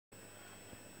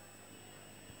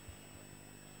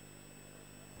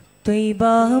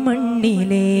ത്വയ്ബാ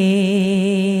മണ്ണിലെ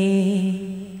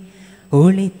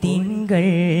ഒളിത്തിങ്കൾ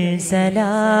സലാം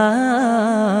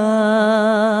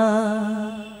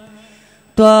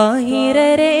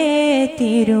ത്വാഹിറരേ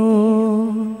തിരു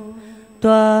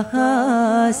ത്വാഹാ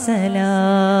സലാം.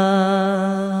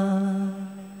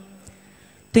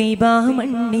 ത്വയ്ബാ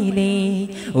മണ്ണിലെ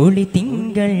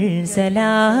ഒളിത്തിങ്കൾ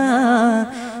സലാം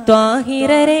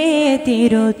ത്വാഹിറരേ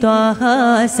തിരു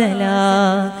ത്വാഹാ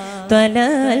സലാം.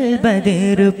 ത്വലൽ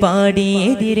ബദർ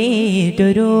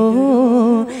പാടിയെതിരേറ്റൊരു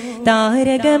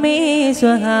താരകമേ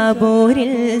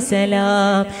സ്വഹാബോരിൽ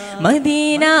സലാം.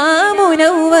 മദീന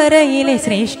മുനവ്വറയിലെ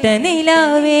ശ്രേഷ്ഠ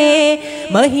നിലാവേ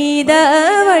മഹീദ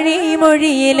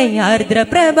വഴിമൊഴിയിലെ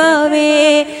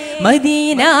ആർദ്രപ്രഭാവേ.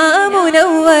 മദീന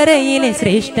മുനവ്വറയിലെ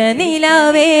ശ്രേഷ്ഠ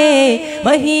നിലാവേ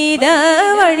മഹീദ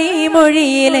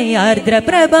വഴിമൊഴിയിലെ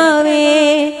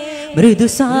ആർദ്രപ്രഭാവേ.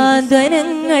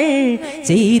 മൃദുസാന്ത്വനങ്ങൾ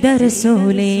ചെയ്ത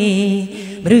റസൂലേ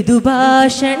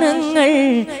മൃദുഭാഷണങ്ങൾ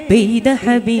പെയ്ത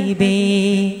ഹബീബേ.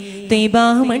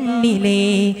 ത്വയ്ബാ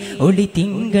മണ്ണിലെ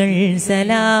ഒളിത്തിങ്കൾ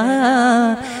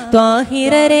സലാം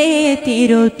ത്വാഹിറരേ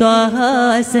തിരു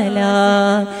ത്വാഹാ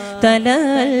സലാം.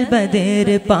 തലൽ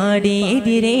ബദർ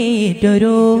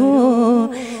പാടിയെതിരേറ്റൊരു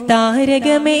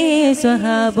താരകമേ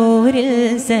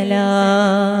സ്വഹാബോരിൽ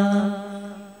സലാം.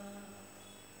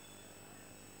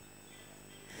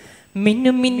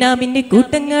 മിന്നും മിന്നാമിന്റെ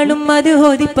കൂട്ടങ്ങളും അത്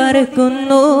ഓതി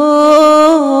പറക്കുന്നു.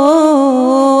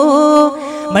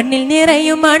 മണ്ണിൽ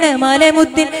നിറയും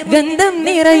മണമാലമുത്തിൻ ഗന്ധം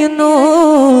നിറയുന്നു.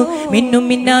 മിന്നും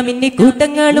മിന്നാമിന്റെ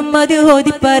കൂട്ടങ്ങളും അത് ഓതി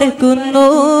പറക്കുന്നു.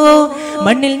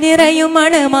 മണ്ണിൽ നിറയും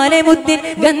മണമാലമുത്തിൻ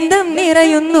ഗന്ധം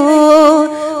നിറയുന്നു.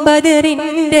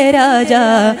 ബദറിന്റെ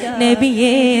രാജാ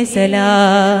നബിയേ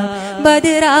സലാം.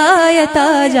 ബദറായ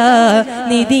താജ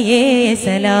നിധിയേ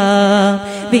സലാം.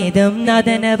 വേദം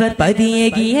നാദനവർ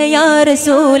പതിയേകിയ യാ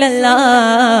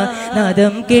റസൂലല്ലാഹ്.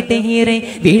 നാദം കേട്ട് ഹീറെ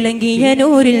വിളങ്ങിയ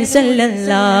നൂറിൽ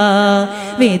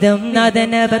സല്ലല്ലാഹ്. വേദം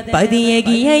നാദനവർ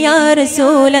പതിയേകിയ യാ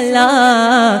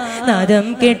റസൂലല്ലാഹ്.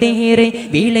 നാദം കേട്ട് ഹീറെ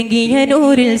വിളങ്ങിയ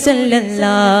നൂറിൽ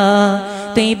സല്ലല്ലാഹ്.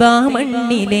 ത്വയ്ബാ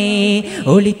മണ്ണിലെ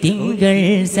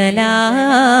ഒളിത്തിങ്കൾ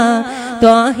സലാം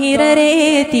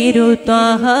ത്വാഹിറരേ തിരു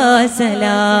ത്വാഹാ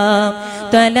സലാം.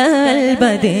 തലൽ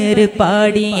ബദർ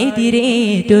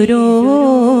പാടിയെതിരേറ്റൊരു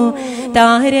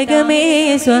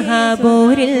താരകമേ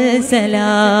സ്വഹാബോരിൽ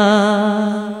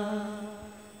സലാം.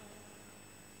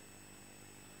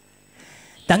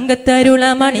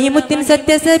 തങ്കത്തരുള മണിമുത്തിൻ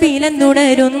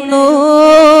സത്യസബീലെന്നുണരുന്നു.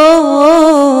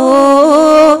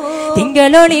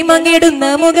 തിങ്കളൊളി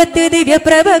മങ്ങിടുന്ന മുഖത്ത്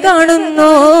ദിവ്യപ്രഭ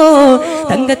കാണുന്നു.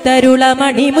 തങ്കത്തരുള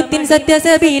മണിമുത്തിൻ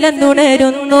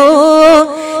സത്യസബീലെന്നുണരുന്നു.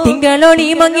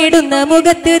 തിങ്കളൊളി മങ്ങിടുന്ന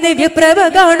മുഖത്ത്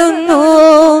ദിവ്യപ്രഭ കാണുന്നു.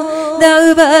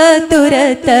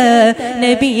 ദഅവത്തുരത്ത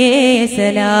നബിയേ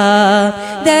സലാം.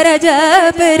 ദരജ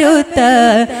പെരുത്ത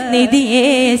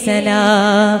നിധിയേ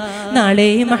സലാം.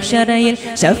 നാളെ മഹ്ശറയിൽ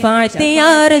ശഫാഅത്ത്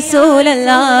യാ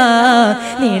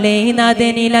റസൂലല്ലാഹ്. നീളെ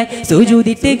നാദനിലായി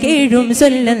സുജൂദിട്ട് കീഴും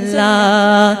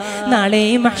സല്ലല്ലാഹ്.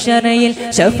 നാളെ മഹ്ശറയിൽ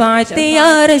ശഫാഅത്ത്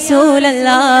യാ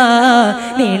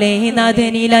റസൂലല്ലാഹ്. നീളെ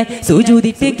നാദനിലായി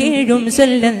സുജൂദിട്ട് കീഴും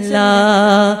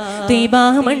സല്ലല്ലാഹ്.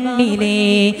 ത്വയ്ബാ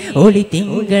മണ്ണിലെ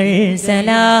ഒളിത്തിങ്കൾ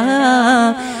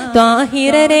സലാം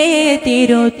ത്വാഹിറരേ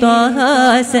തിരു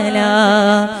ത്വാഹാ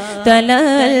സലാം.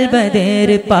 തലൽ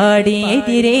ബദർ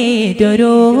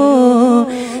പാടിയെതിരേറ്റൊരു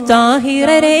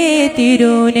താഹിറരേ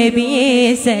തിരു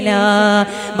നബിയേ സലാം.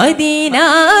 മദീന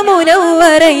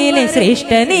മുനവ്വറയിലെ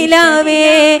ശ്രേഷ്ഠ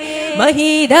നിലാവേ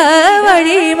മഹീദ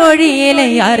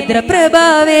വഴിമൊഴിയിലെ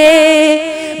ആർദ്രപ്രഭാവേ.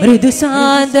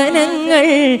 മൃദുസാന്ത്വനങ്ങൾ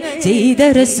ചെയ്ത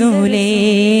റസൂലേ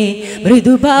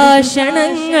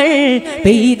മൃദുഭാഷണങ്ങൾ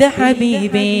പെയ്ത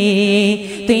ഹബീബേ.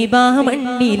 ത്വയ്ബാ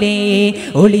മണ്ണിലെ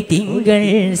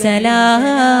ഒളിത്തിങ്കൾ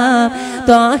സലാം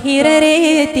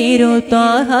ത്വാഹിറരേ തിരു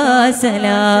ത്വാഹാ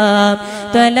സലാം.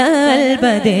 തലൽ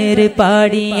ബദർ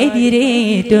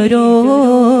പാടിയെതിരേറ്റൊരു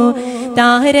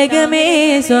താരകമേ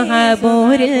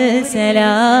സ്വഹാബോരിൽ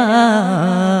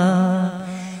സലാം.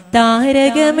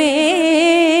 താരകമേ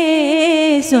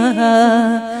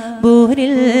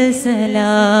സ്വഹാബോരിൽ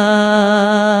സലാം.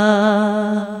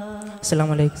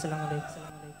 അസ്സലാമു അലൈക്കും.